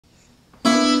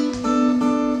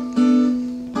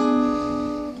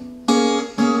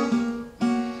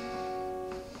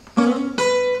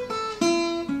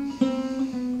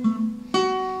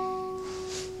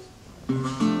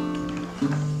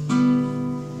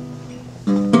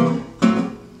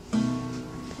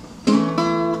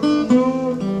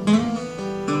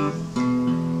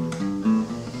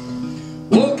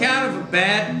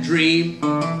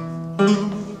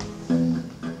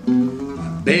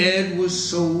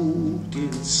soaked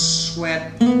in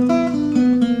sweat.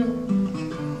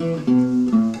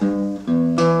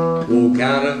 Woke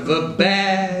out of a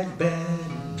bad,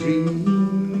 bad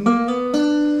dream.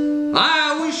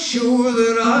 I was sure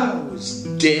that I was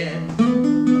dead.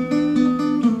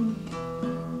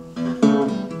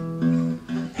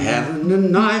 Having a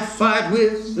knife fight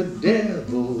with the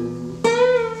devil.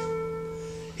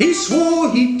 He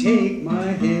swore he'd take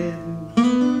my head.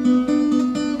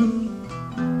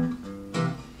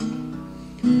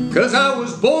 'Cause I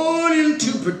was born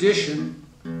into perdition.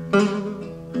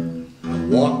 I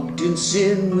walked in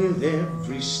sin with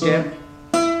every step.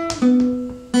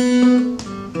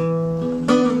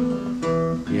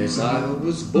 Yes, I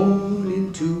was born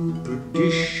into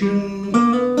perdition.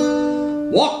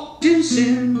 Walked in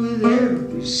sin with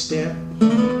every step.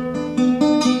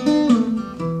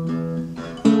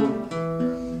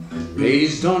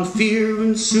 Raised on fear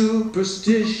and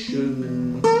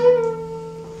superstition.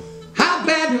 How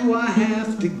bad do I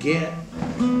have to get?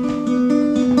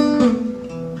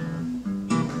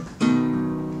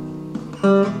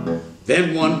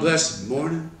 Then one blessed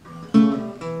morning,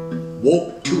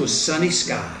 woke to a sunny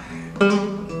sky.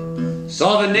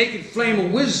 Saw the naked flame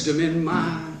of wisdom in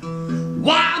my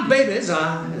wild baby's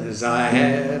eyes. I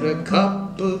had a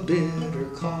cup of bitter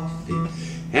coffee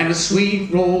and a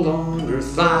sweet roll on her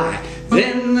thigh.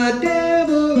 Then the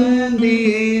devil and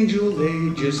the angel, they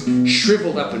just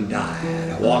shriveled up and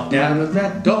died. I walked out of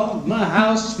that dogma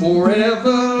house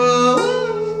forever.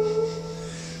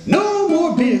 No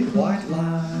more big white lies.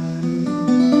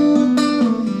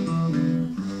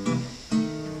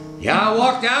 Yeah, I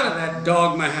walked out of that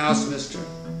dogma house, mister,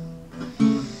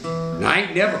 and I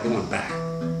ain't never going back.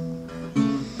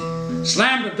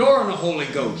 Slammed the door on the Holy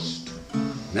Ghost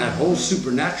and that whole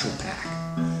supernatural pack.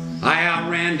 I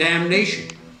outran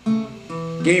damnation,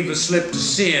 gave the slip to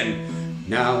sin.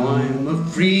 Now I'm a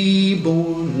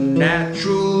free-born,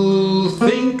 natural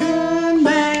thinking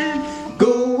man,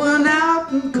 going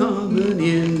out and coming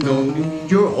in. Don't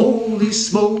need your holy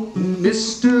smoke,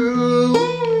 mister.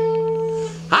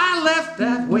 I left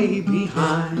that way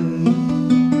behind.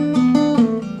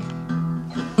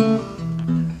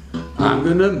 I'm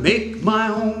gonna make my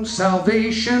own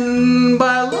salvation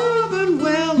by loving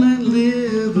well and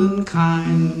living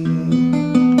kind.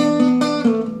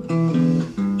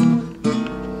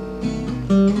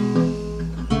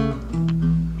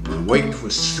 Wake to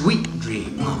a sweet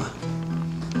dream, mama.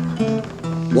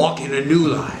 Walk in a new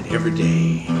light every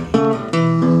day.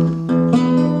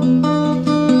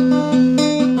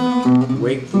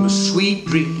 Wake from a sweet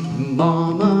dream,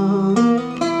 mama.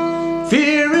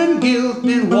 Fear and guilt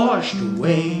been washed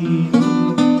away.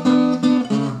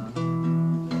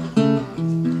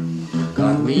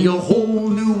 Got me a whole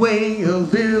new way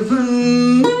of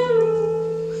living.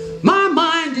 My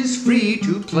mind is free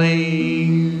to play.